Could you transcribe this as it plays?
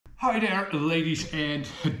Hi there, ladies and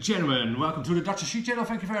gentlemen. Welcome to the Dutch Sheet channel.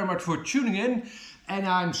 Thank you very much for tuning in. And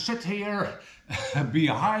I'm sat here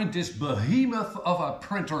behind this behemoth of a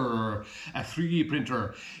printer, a 3D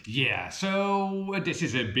printer. Yeah, so this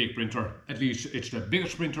is a big printer. At least it's the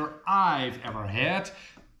biggest printer I've ever had.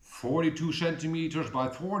 42 centimeters by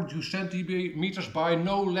 42 centimeters by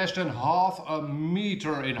no less than half a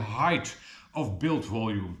meter in height of build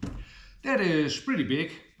volume. That is pretty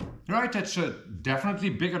big. Right, that's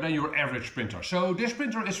definitely bigger than your average printer. So this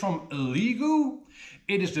printer is from Elegoo.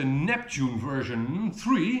 It is the Neptune version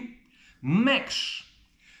 3 Max.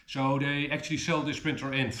 So they actually sell this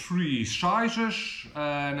printer in 3 sizes.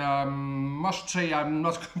 And I must say I'm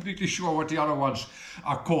not completely sure what the other ones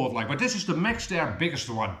are called like. But this is the Max, their biggest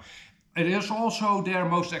one. It is also their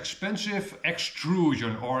most expensive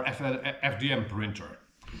extrusion or FDM printer.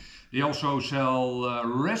 They also sell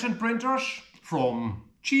resin printers from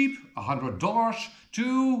cheap, $100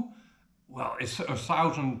 to, well, it's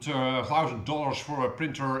 $1,000 for a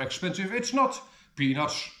printer expensive. It's not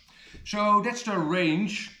peanuts. So that's the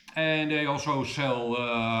range, and they also sell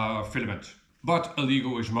filament. But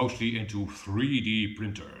Elegoo is mostly into 3D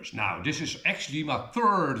printers. Now, this is actually my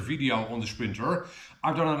 3rd video on this printer.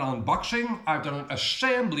 I've done an unboxing, I've done an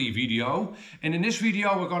assembly video, and in this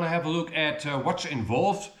video we're gonna have a look at what's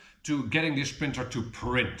involved to getting this printer to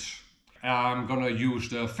print. I'm gonna use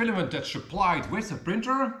the filament that's supplied with the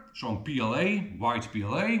printer, some PLA, white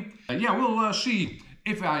PLA. Yeah, we'll see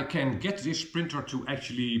if I can get this printer to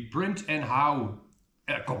actually print and how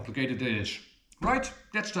complicated it is. Right,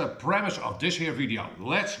 that's the premise of this here video.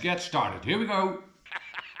 Let's get started. Here we go.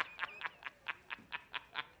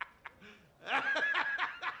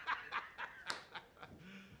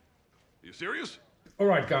 You serious?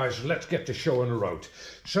 Alright guys, let's get the show on the road.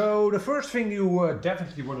 So the first thing you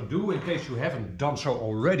definitely want to do, in case you haven't done so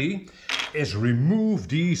already, is remove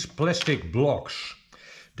these plastic blocks.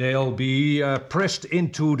 They'll be pressed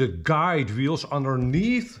into the guide wheels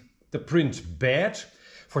underneath the print bed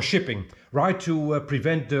for shipping, right, to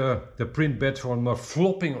prevent the print bed from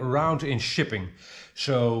flopping around in shipping.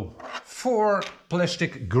 So 4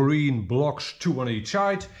 plastic green blocks, 2 on each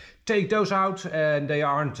side. Take those out and they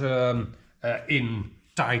aren't in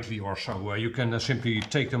tightly or so. You can simply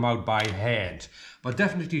take them out by hand. But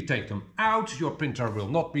definitely take them out. Your printer will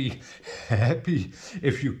not be happy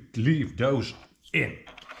if you leave those in.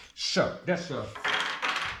 So that's the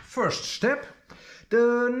first step.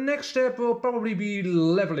 The next step will probably be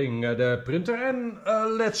leveling the printer, and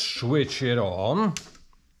let's switch it on.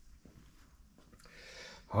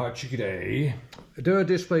 Hartstikke. The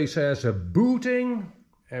display says booting,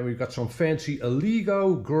 and we've got some fancy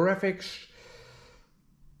Elegoo graphics.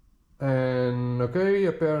 And okay,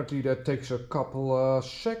 apparently that takes a couple of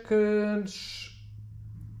seconds.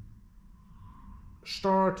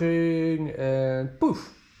 Starting, and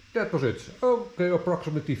poof, that was it. Okay,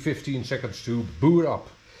 approximately 15 seconds to boot up.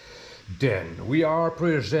 Then we are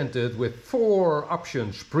presented with 4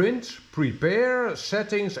 options: print, prepare,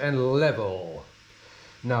 settings and level.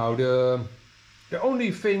 Now the only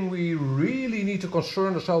thing we really need to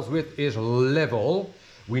concern ourselves with is level.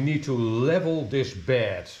 We need to level this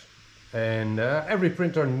bed. And every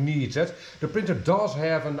printer needs it. The printer does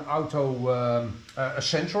have an auto a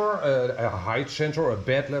sensor, a height sensor, a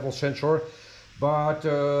bed level sensor. But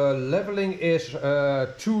leveling is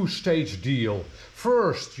a 2-stage deal.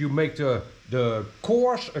 First, you make the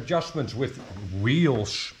coarse adjustments with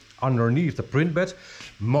wheels underneath the print bed.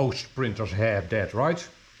 Most printers have that, right?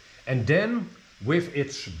 And then, with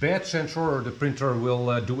its bed sensor, the printer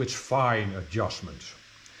will do its fine adjustments.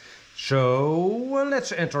 So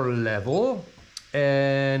let's enter level,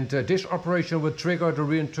 and this operation will trigger the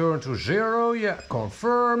return to 0. Yeah,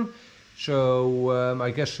 confirm. So I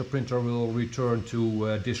guess the printer will return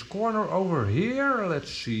to this corner over here.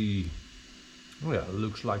 Let's see. Yeah,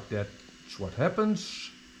 looks like that's what happens.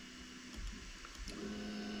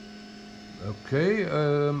 Okay.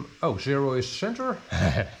 Oh, 0 is center.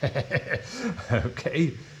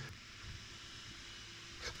 Okay.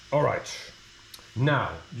 All right.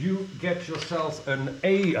 Now, you get yourself an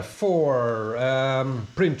A4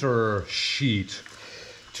 printer sheet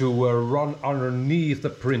to run underneath the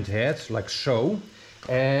print head, like so.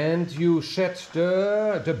 And you set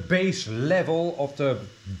the base level of the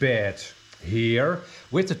bed here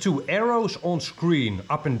with the 2 arrows on screen,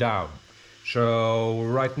 up and down. So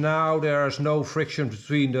right now there's no friction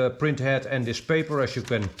between the print head and this paper, as you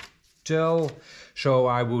can tell. So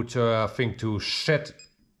I would think to set...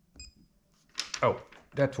 Oh,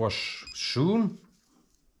 that was soon.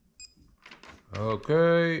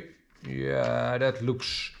 Okay, yeah, that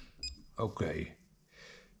looks okay.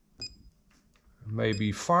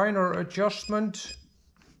 maybe finer adjustment.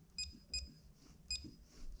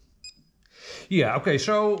 Yeah, okay,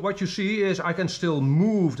 so what you see is I can still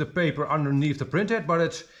move the paper underneath the printhead,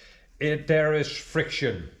 but there is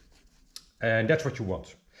friction. And that's what you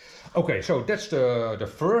want. Okay, so that's the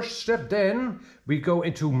first step. Then we go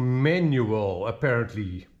into manual,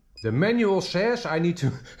 apparently. The manual says I need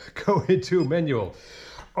to go into manual.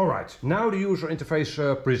 Alright, now the user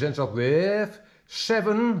interface presents us with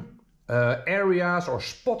 7 areas or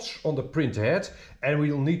spots on the printhead, and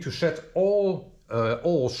we'll need to set all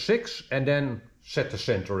 6 and then set the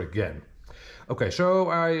center again. Okay, so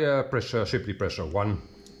I simply press 1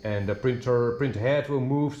 and the printhead will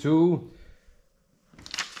move to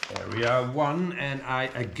area 1, and I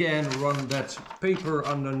again run that paper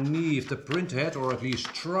underneath the printhead, or at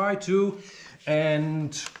least try to,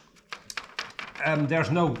 and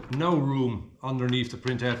there's no room underneath the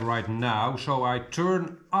printhead right now, so I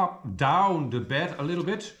turn down the bed a little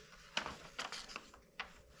bit.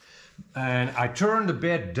 And I turn the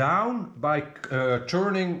bed down by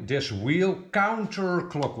turning this wheel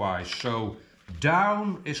counterclockwise. So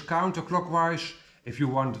down is counterclockwise. If you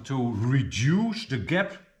want to reduce the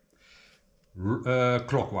gap,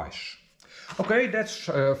 clockwise. Okay, that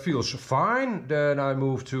feels fine. Then I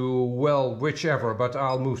move to, well, whichever, but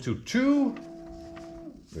I'll move to 2,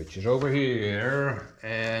 which is over here.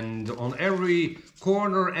 And on every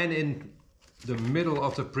corner and in the middle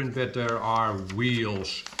of the print bed there are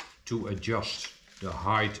wheels to adjust the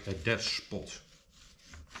height at that spot.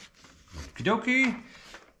 Okie dokie.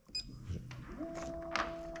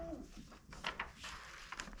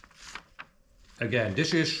 Again,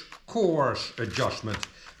 this is coarse adjustment.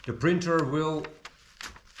 The printer will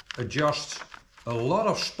adjust a lot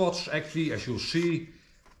of spots, actually, as you'll see,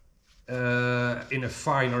 in a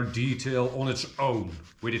finer detail on its own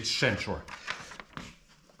with its sensor.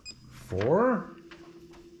 4.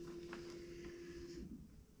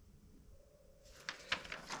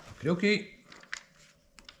 Okay.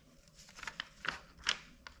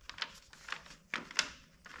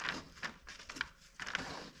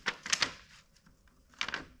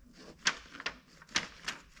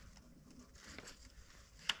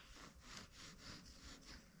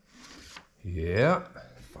 Yeah,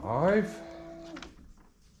 5.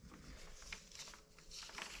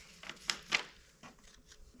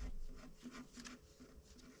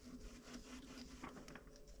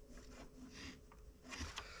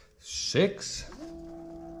 Six.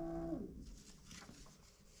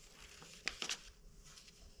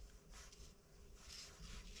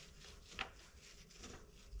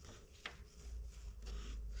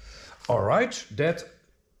 All right, that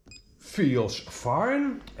feels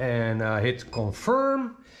fine, and I hit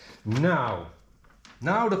confirm. Now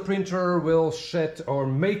the printer will set or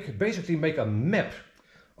basically make a map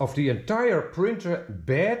of the entire printer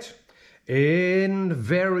bed in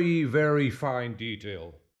very, very fine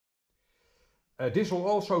detail. This will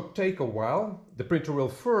also take a while. The printer will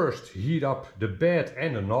first heat up the bed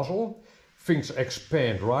and the nozzle. Things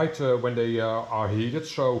expand, right, when they are heated,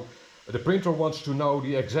 so the printer wants to know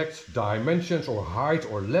the exact dimensions or height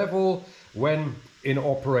or level when in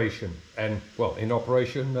operation. And well, in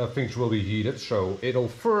operation things will be heated, so it'll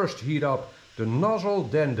first heat up the nozzle,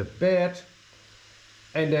 then the bed,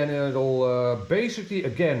 and then it'll basically,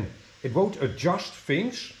 again, it won't adjust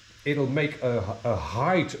things. It'll make a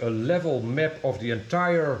height, a level map of the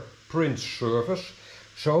entire print surface,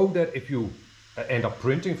 so that if you end up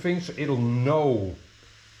printing things, it'll know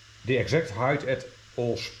the exact height at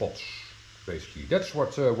all spots. Basically, that's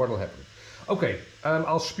what'll happen. Okay,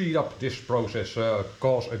 I'll speed up this process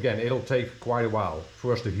because again, it'll take quite a while.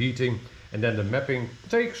 First the heating and then the mapping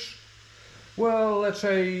takes, well, let's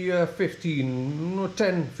say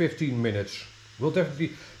 10-15 minutes. We'll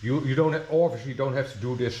definitely, you don't obviously don't have to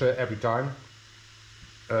do this every time.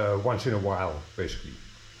 Once in a while, basically.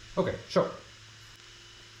 Okay, so.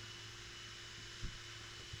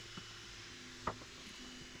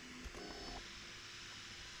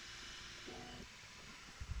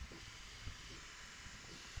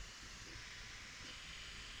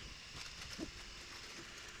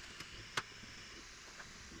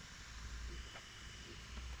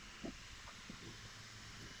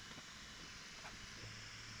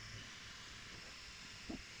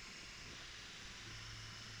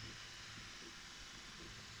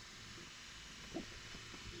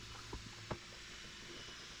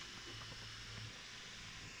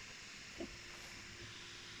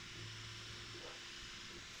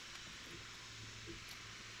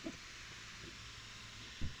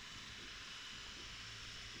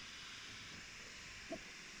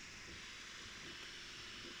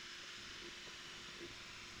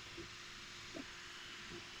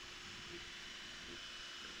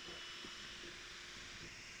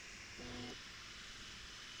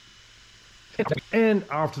 And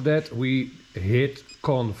after that we hit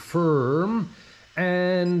confirm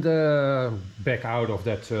and back out of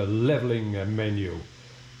that leveling menu.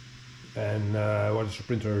 And what is the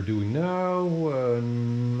printer doing now?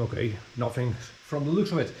 Okay, nothing from the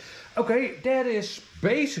looks of it. Okay, that is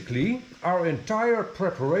basically our entire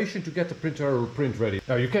preparation to get the printer print ready.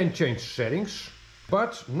 Now you can change settings,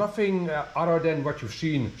 but nothing other than what you've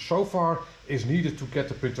seen so far is needed to get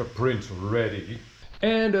the printer print ready.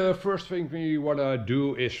 And the first thing we want to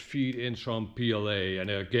do is feed in some PLA. And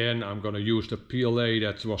again, I'm going to use the PLA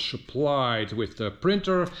that was supplied with the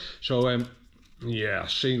printer. So I'm,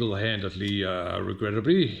 single-handedly,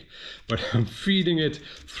 regrettably, but I'm feeding it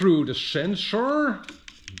through the sensor,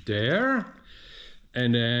 there.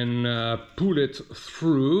 And then pull it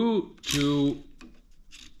through to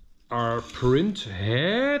our print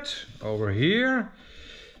head over here.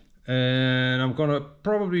 And I'm gonna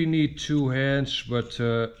probably need 2 hands, but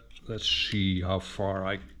let's see how far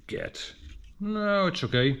I get. No, it's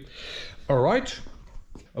okay. All right.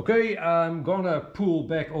 Okay, I'm gonna pull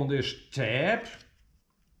back on this tab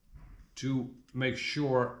to make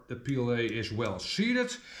sure the PLA is well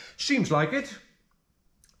seated. Seems like it.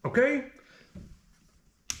 Okay.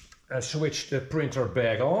 Switch the printer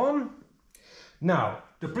back on. Now,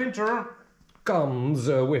 the printer comes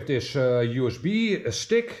with this USB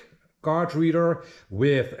stick card reader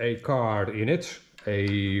with a card in it, a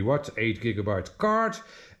 8 GB card,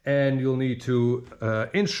 and you'll need to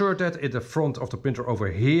insert that in the front of the printer over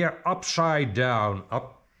here, upside down,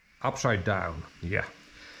 upside down, yeah.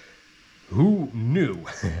 Who knew?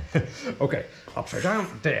 Okay, upside down,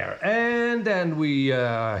 there. And then we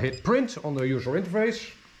hit print on the user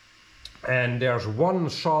interface. And there's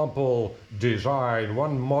one sample design,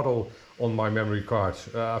 one model on my memory card.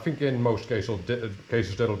 I think in most cases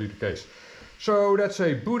that'll be the case. So that's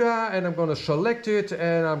a Buddha, and I'm going to select it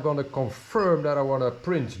and I'm going to confirm that I want to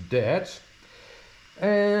print that.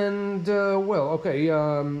 And well, okay,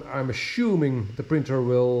 I'm assuming the printer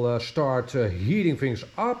will start heating things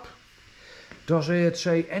up. Does it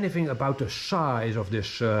say anything about the size of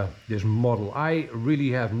this this model? I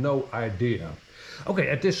really have no idea. Okay,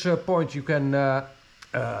 at this point you can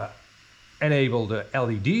enable the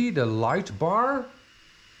LED, the light bar.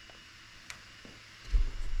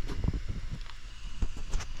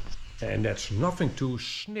 And that's nothing to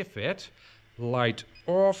sniff at. Light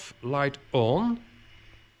off, light on.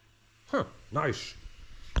 Huh, nice.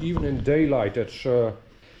 Even in daylight, that's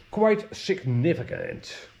quite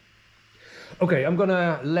significant. Okay, I'm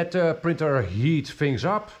gonna let the printer heat things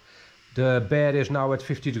up. The bed is now at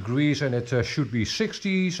 50 degrees and it should be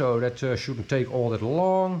 60, so that shouldn't take all that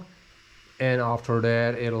long. And after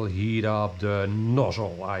that it'll heat up the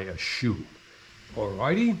nozzle, I assume.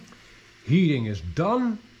 Alrighty, heating is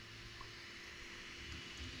done.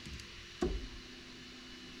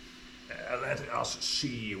 Let us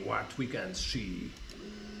see what we can see.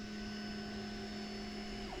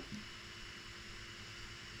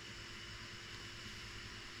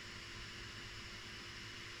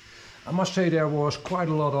 I must say there was quite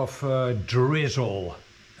a lot of drizzle,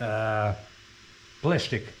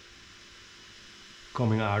 plastic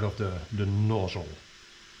coming out of the nozzle.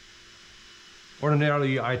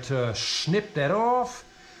 Ordinarily I'd snip that off,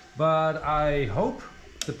 but I hope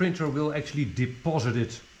the printer will actually deposit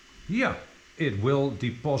it. Yeah, it will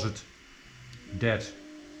deposit that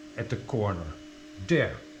at the corner.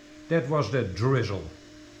 There, that was the drizzle.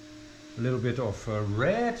 A little bit of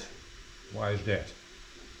red. Why is that?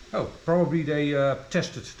 Oh, probably they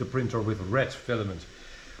tested the printer with red filament.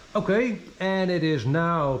 Okay, and it is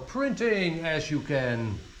now printing, as you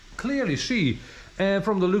can clearly see. And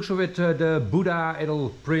from the looks of it, the Buddha it'll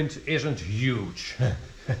print isn't huge.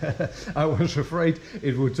 I was afraid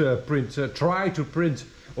it would try to print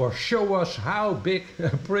or show us how big a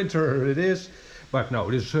printer it is. But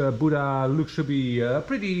no, this Buddha looks to be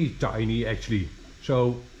pretty tiny actually.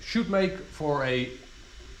 So should make for a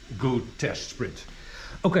good test print.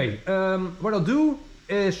 Okay, what I'll do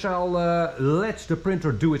is I'll let the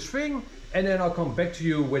printer do its thing, and then I'll come back to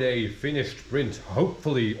you with a finished print,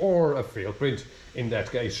 hopefully, or a failed print. In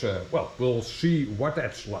that case, well, we'll see what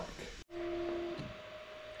that's like.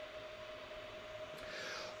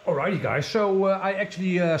 Alrighty guys, so I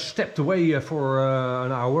actually stepped away for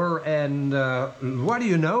an hour, and what do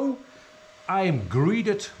you know? I'm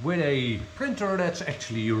greeted with a printer that's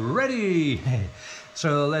actually ready.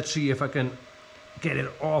 So let's see if I can get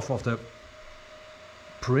it off of the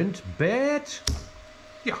print bed.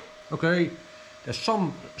 Yeah, okay, there's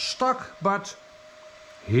some stuck, but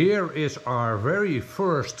here is our very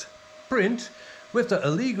first print with the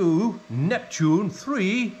Elegoo Neptune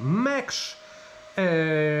 3 Max.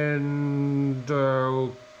 And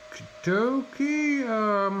okie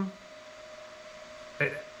dokie,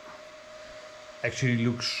 it actually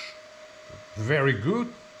looks very good,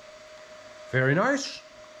 very nice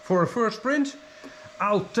for a first print.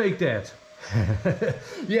 I'll take that.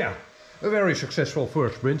 Yeah, a very successful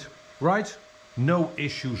first print, right? No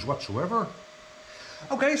issues whatsoever.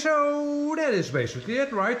 Okay, so that is basically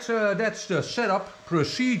it, right? That's the setup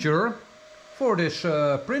procedure for this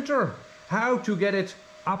printer. How to get it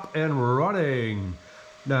up and running.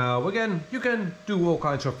 Now again, you can do all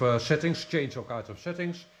kinds of settings, change all kinds of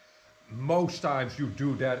settings. Most times you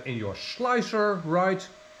do that in your slicer, right?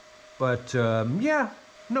 But yeah,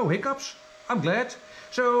 no hiccups. I'm glad.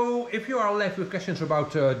 So if you are left with questions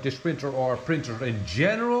about this printer or printers in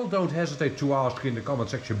general, don't hesitate to ask in the comment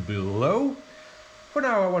section below. For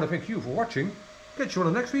now, I want to thank you for watching. Catch you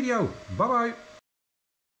on the next video. Bye bye.